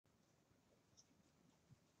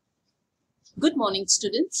Good morning,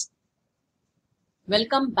 students.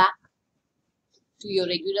 Welcome back to your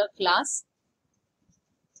regular class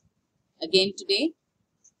again today.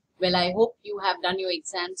 Well, I hope you have done your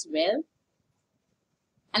exams well,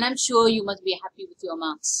 and I'm sure you must be happy with your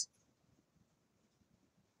marks.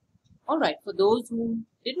 All right, for those who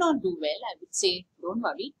did not do well, I would say don't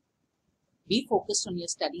worry. Be focused on your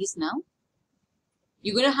studies now.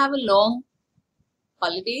 You're going to have a long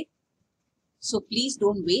holiday, so please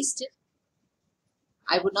don't waste it.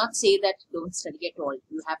 I would not say that don't study at all.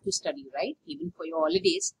 You have to study, right? Even for your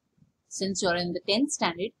holidays. Since you're in the 10th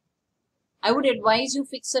standard, I would advise you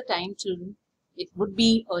fix a time, children. It would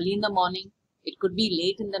be early in the morning. It could be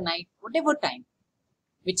late in the night, whatever time.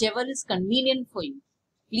 Whichever is convenient for you.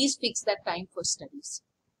 Please fix that time for studies.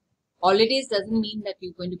 Holidays doesn't mean that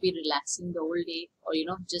you're going to be relaxing the whole day or,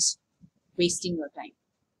 just wasting your time.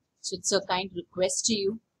 So it's a kind request to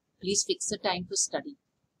you. Please fix a time for study.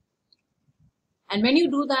 And when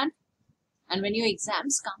you do that, and when your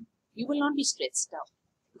exams come, you will not be stressed out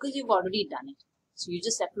because you've already done it. So you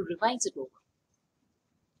just have to revise it over.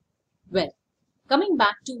 Well, coming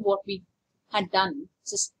back to what we had done,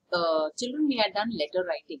 children, we had done letter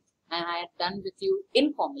writing, and I had done with you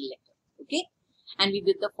informal letter, okay? And we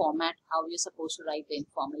did the format, how you're supposed to write the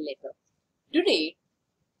informal letter. Today,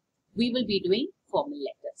 we will be doing formal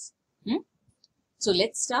letters. So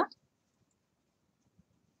let's start.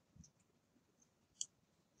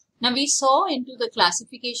 Now we saw into the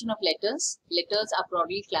classification of letters. Letters are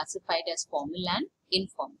broadly classified as formal and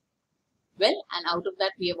informal. Well, and out of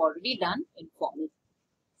that we have already done informal.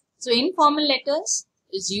 So informal letters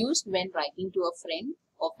is used when writing to a friend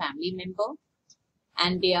or family member,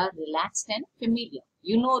 and they are relaxed and familiar.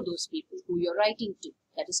 You know those people who you're writing to.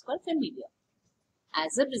 That is called familiar.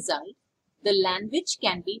 As a result, the language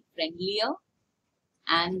can be friendlier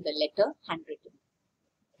and the letter handwritten.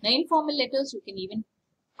 Now informal letters you can even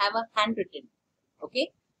have a handwritten, okay?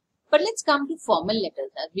 But let's come to formal letters,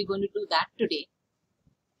 as we're going to do that today.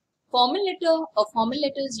 Formal letter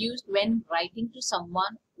is used when writing to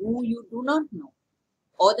someone who you do not know,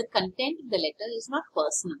 or the content of the letter is not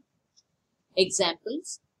personal.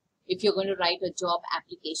 Examples, if you're going to write a job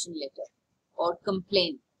application letter or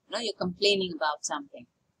complain, you're complaining about something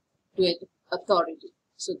to an authority.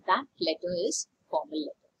 So that letter is formal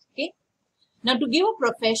letter, okay? Now, to give a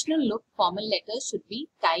professional look, formal letters should be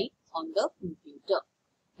typed on the computer.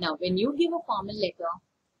 Now, when you give a formal letter,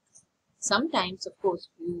 sometimes, of course,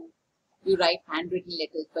 you write handwritten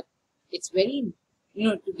letters, but it's very,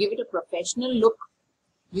 to give it a professional look,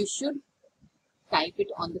 you should type it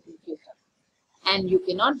on the computer. And you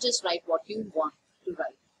cannot just write what you want to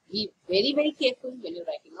write. Be very, very careful when you're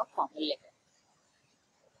writing a formal letter.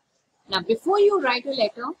 Now, before you write a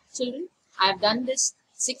letter, children, I have done this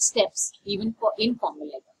 6 steps even for informal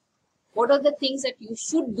letter. What are the things that you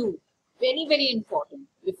should do? Very, very important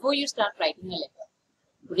before you start writing a letter.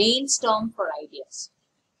 Brainstorm for ideas.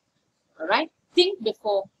 Alright? Think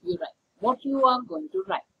before you write. What you are going to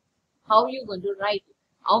write. How you're going to write it.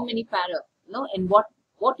 How many paragraphs. And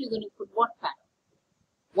what you're going to put what paragraph.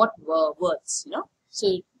 What words,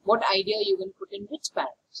 So what idea you're going to put in which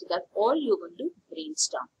paragraph. So that's all you're going to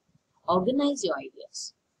brainstorm. Organize your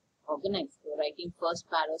ideas. Organize. You're writing first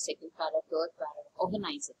paragraph, second paragraph, third paragraph.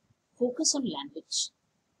 Organize it. Focus on language.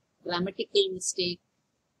 Grammatical mistake.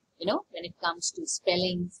 When it comes to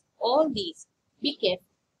spellings. All these. Be careful.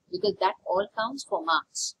 Because that all counts for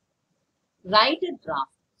marks. Write a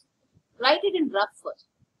draft. Write it in rough first.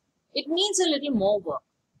 It needs a little more work.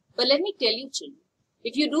 But let me tell you, children.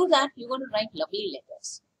 If you do that, you're going to write lovely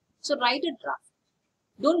letters. So write a draft.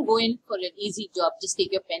 Don't go in for an easy job. Just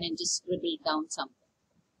take your pen and just scribble down something.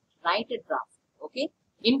 Write a draft, okay?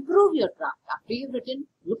 Improve your draft. After you've written,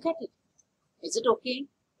 look at it. Is it okay?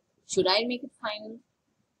 Should I make it final?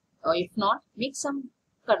 Or if not, make some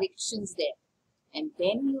corrections there. And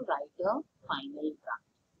then you write a final draft.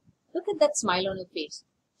 Look at that smile on her face.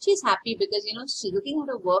 She's happy because, she's looking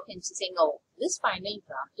at her work and she's saying, oh, this final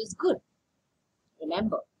draft is good.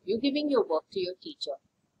 Remember, you're giving your work to your teacher.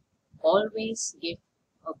 Always give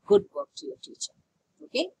a good work to your teacher,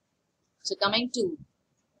 okay? So coming to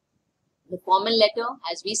the formal letter,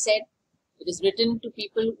 as we said, it is written to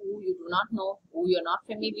people who you do not know, who you're not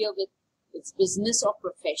familiar with. It's business or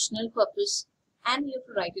professional purpose, and you have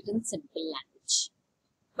to write it in simple language,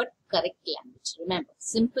 but correct language. Remember,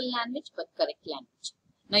 simple language, but correct language.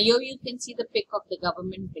 Now here you can see the pic of the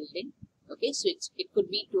government building. Okay, so it could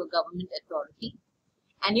be to a government authority.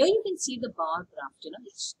 And here you can see the bar graft,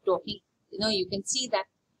 it's talking, you can see that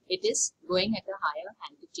it is going at a higher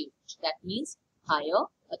altitude. That means higher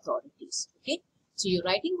authorities. Okay, so you're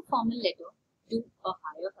writing a formal letter to a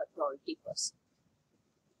higher authority person.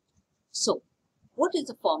 So, what is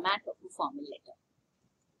the format of a formal letter?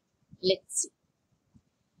 Let's see.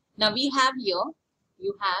 Now we have here,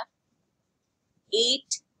 you have 8,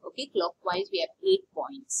 okay, clockwise we have 8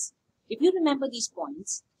 points. If you remember these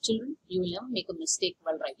points, children, you will never make a mistake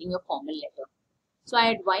while writing your formal letter. So I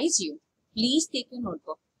advise you, please take your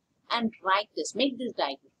notebook and write this, make this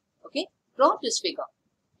diagram, okay? Draw this figure.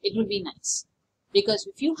 It will be nice. Because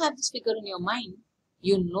if you have this figure in your mind,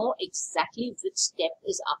 you know exactly which step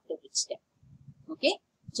is after which step, okay?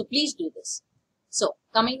 So please do this. So,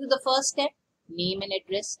 coming to the first step, name and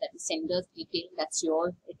address, that is sender's detail, that's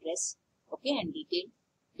your address, okay, and detail.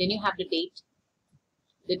 Then you have the date.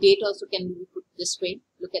 The date also can be put this way.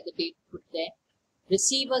 Look at the date put there.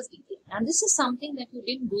 Receiver's detail. And this is something that you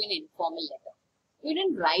didn't do in informal letter. You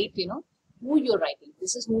didn't write, who you're writing.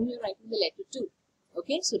 This is whom you're writing the letter to.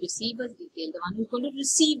 Okay, so receiver's detail, the one who's going to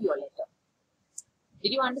receive your letter.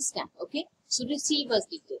 Did you understand? Okay, so receiver's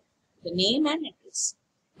detail, the name and address.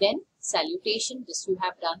 Then salutation, this you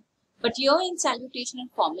have done. But here in salutation and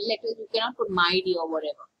formal letters, you cannot put my dear or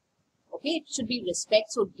whatever. Okay, it should be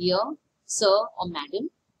respect. So dear, sir or madam,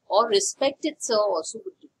 or respected sir also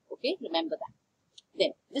would do. Okay, remember that.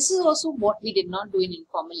 Then, this is also what we did not do in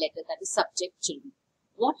informal letter, that is subject, children.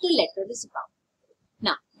 What the letter is about.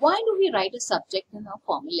 Now, why do we write a subject in a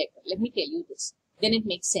formal letter? Let me tell you this. Then it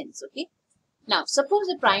makes sense, okay? Now, suppose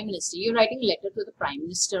the Prime Minister, you're writing a letter to the Prime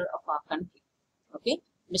Minister of our country, okay?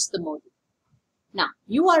 Mr. Modi. Now,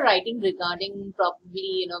 you are writing regarding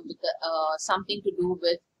probably, something to do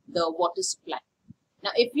with the water supply.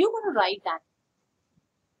 Now, if you want to write that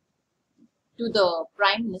to the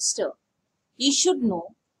Prime Minister, he should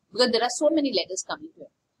know, because there are so many letters coming to him.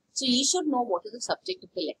 So, he should know what is the subject of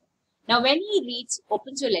the letter. Now, when he reads,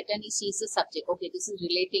 opens your letter and he sees the subject, okay, this is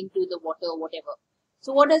relating to the water or whatever.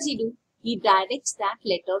 So, what does he do? He directs that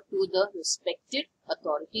letter to the respected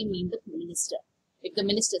authority, mean the minister. If the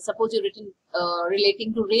minister, suppose you're written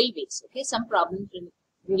relating to railways, okay, some problem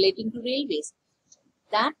relating to railways,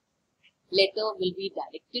 that letter will be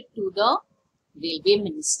directed to the railway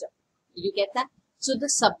minister. Did you get that? So, the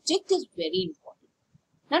subject is very important.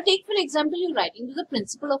 Now, take for example, you're writing to the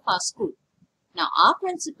principal of our school. Now, our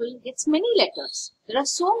principal gets many letters. There are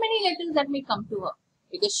so many letters that may come to her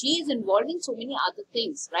because she is involved in so many other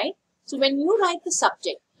things, right? So, when you write the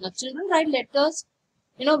subject, now children write letters,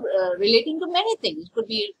 relating to many things. It could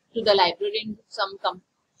be to the librarian,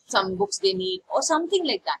 some books they need or something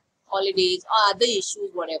like that, holidays or other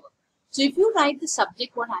issues, whatever. So, if you write the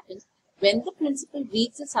subject, what happens? When the principal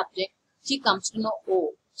reads the subject, she comes to know,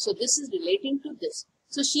 oh, so this is relating to this.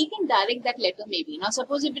 So, she can direct that letter maybe. Now,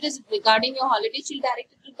 suppose if it is regarding your holiday, she'll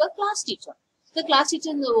direct it to the class teacher. The class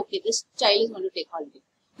teacher knows, okay, this child is going to take holiday.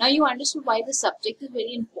 Now, you understood why the subject is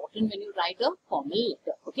very important when you write a formal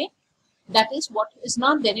letter, okay? That is what is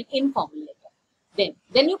not there in informal letter.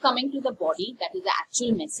 Then you're coming to the body, that is the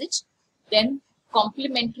actual message. Then,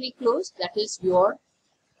 complimentary clause, that is yours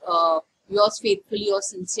faithfully or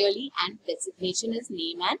sincerely, and designation is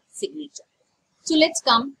name and signature. So, let's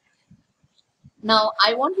come. Now,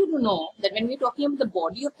 I want you to know that when we're talking about the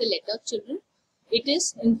body of the letter, children, it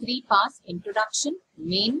is in 3 parts: introduction,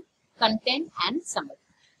 main, content, and summary.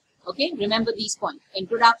 Okay, remember these points: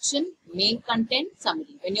 introduction, main, content,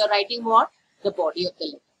 summary. When you're writing what? The body of the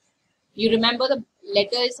letter. You remember the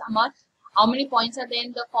letter is how many points are there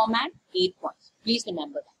in the format? 8 points. Please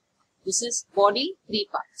remember that. This is body, 3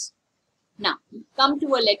 parts. Now, come to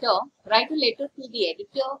a letter, write a letter to the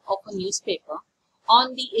editor of a newspaper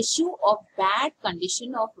on the issue of bad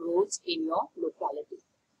condition of roads in your locality.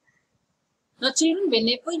 Now, children,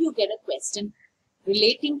 whenever you get a question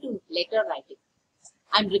relating to letter writing,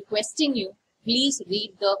 I'm requesting you, please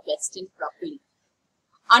read the question properly.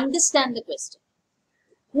 Understand the question.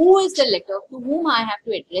 Who is the letter to whom I have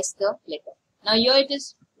to address the letter? Now, here it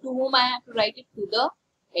is to whom I have to write it, to the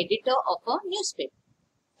editor of a newspaper.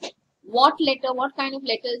 What letter, what kind of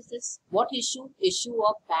letter is this? What issue? Issue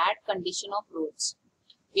of bad condition of roads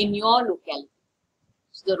in your locality.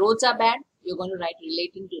 So, the roads are bad, you're going to write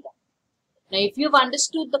relating to that. Now, if you've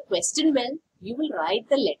understood the question well, you will write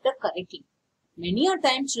the letter correctly. Many a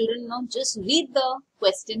time children just read the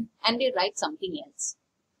question and they write something else.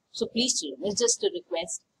 So, please children, it's just a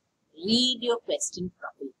request, read your question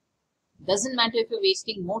properly. Doesn't matter if you're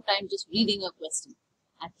wasting more time just reading your question.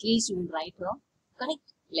 At least you will write a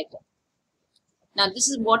correct letter. Now, this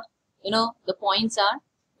is what, the points are.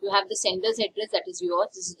 You have the sender's address, that is yours.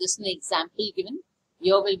 This is just an example given.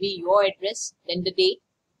 Here will be your address, then the date.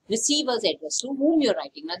 Receiver's address, to whom you're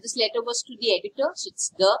writing. Now, this letter was to the editor, so it's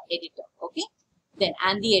the editor, okay? Then,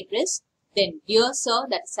 and the address. Then, dear sir,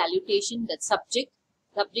 that salutation, that subject.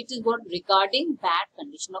 Subject is what? Regarding bad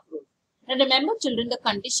condition of road. Now remember children, the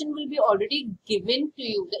condition will be already given to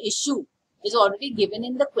you. The issue is already given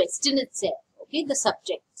in the question itself. Okay, the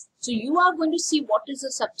subject. So you are going to see what is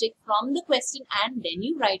the subject from the question and then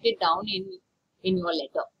you write it down in your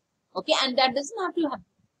letter. Okay, and that doesn't have to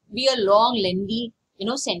be a long, lengthy,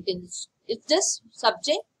 sentence. It's just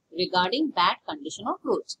subject regarding bad condition of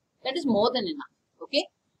roads. That is more than enough. Okay.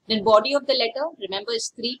 Then body of the letter, remember,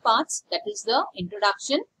 is 3 parts. That is the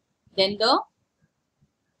introduction, then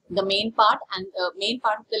the main part of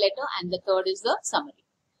the letter, and the third is the summary.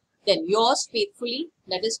 Then yours faithfully,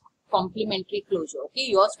 that is complimentary closure. Okay,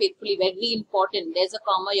 yours faithfully, very important. There's a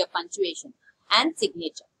comma, your punctuation, and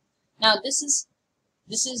signature. Now this is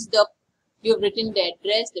you've written the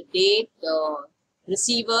address, the date, the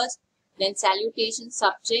receivers, then salutation,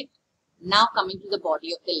 subject. Now coming to the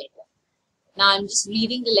body of the letter. Now I'm just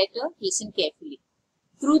reading the letter. Listen carefully.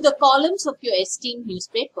 Through the columns of your esteemed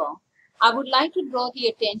newspaper, I would like to draw the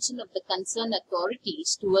attention of the concerned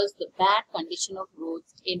authorities towards the bad condition of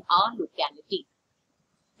roads in our locality.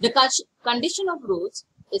 The condition of roads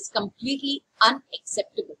is completely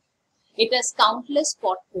unacceptable. It has countless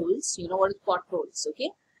potholes. You know what is potholes,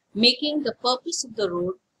 okay? Making the purpose of the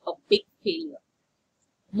road a big failure.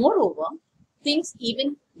 Moreover, things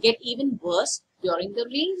get even worse during the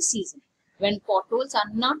rainy season when potholes are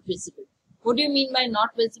not visible. What do you mean by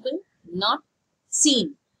not visible? Not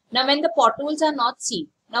seen. Now, when the potholes are not seen.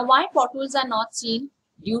 Now, why potholes are not seen?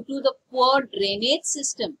 Due to the poor drainage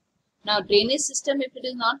system. Now, drainage system, if it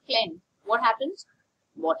is not cleansed, what happens?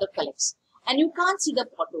 Water collects. And you can't see the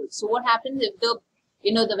potholes. So, what happens if the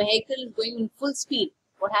vehicle is going in full speed?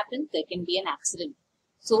 What happens? There can be an accident.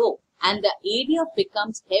 So, and the area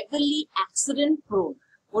becomes heavily accident prone.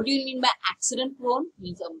 What do you mean by accident prone?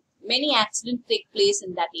 Means many accidents take place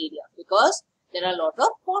in that area because there are a lot of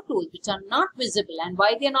potholes which are not visible. And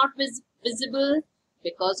why they are not visible?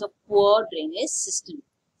 Because of poor drainage system.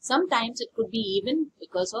 Sometimes it could be even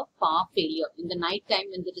because of power failure. In the night time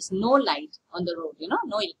when there is no light on the road,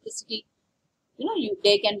 no electricity,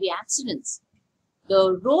 there can be accidents.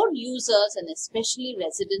 The road users and especially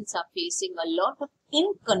residents are facing a lot of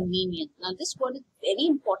inconvenience. Now this word is very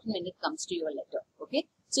important when it comes to your letter. Okay,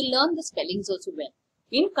 so learn the spellings also well.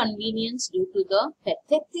 Inconvenience due to the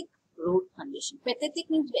pathetic road condition. Pathetic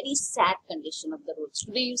means very sad condition of the roads.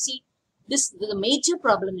 Today you see this is a major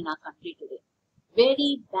problem in our country today.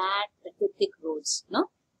 Very bad, pathetic roads.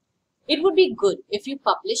 No, it would be good if you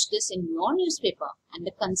publish this in your newspaper and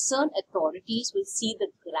the concerned authorities will see the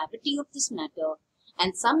gravity of this matter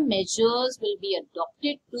and some measures will be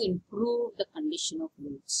adopted to improve the condition of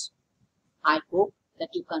roads. I hope that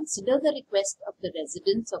you consider the request of the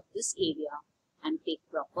residents of this area and take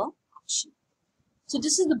proper action. So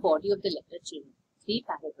this is the body of the letter, children. 3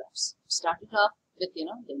 paragraphs. Start it off with, the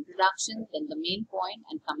introduction, then the main point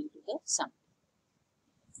and coming to the summary.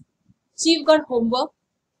 So you've got homework.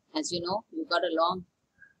 As you know, you've got a long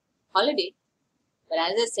holiday. But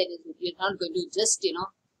as I said, you're not going to just,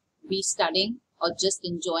 be studying or just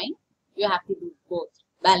enjoying. You have to do both.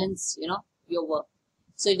 Balance, your work.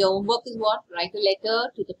 So the homework is what? Write a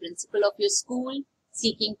letter to the principal of your school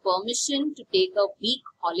seeking permission to take a week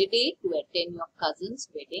holiday to attend your cousin's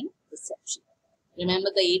wedding reception. Remember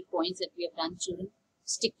the 8 points that we have done, children.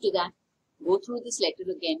 Stick to that. Go through this letter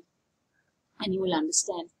again and you will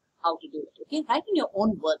understand how to do it. Okay, write in your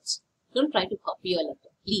own words. Don't try to copy your letter.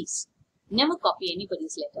 Please, never copy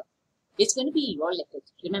anybody's letter. It's going to be your letter.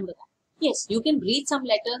 Remember that. Yes, you can read some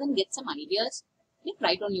letters and get some ideas. Then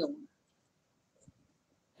write on your own.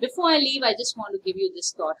 Before I leave, I just want to give you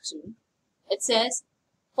this thought too. It says,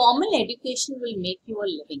 formal education will make you a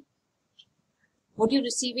living. What you're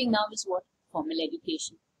receiving now is what? Formal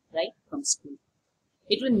education, right? From school.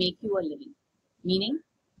 It will make you a living. Meaning,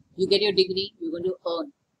 you get your degree, you're going to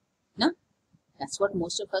earn. No? That's what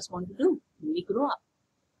most of us want to do when we grow up.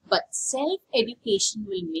 But self-education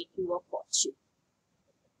will make you a fortune.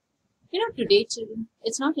 Today, children,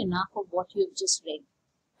 it's not enough of what you've just read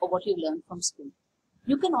or what you've learned from school.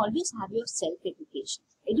 You can always have your self-education.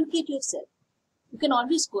 Educate yourself. You can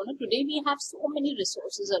always go. Today, we have so many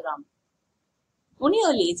resources around. Only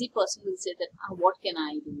a lazy person will say that, what can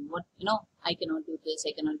I do? I cannot do this.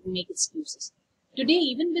 I cannot make excuses. Today,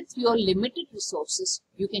 even with your limited resources,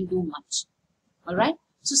 you can do much. Alright?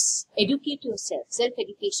 So, educate yourself.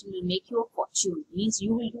 Self-education will make you a fortune. Means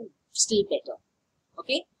you will do still better.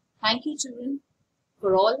 Okay? Thank you, children,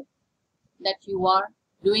 for all that you are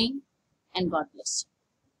doing, and God bless you.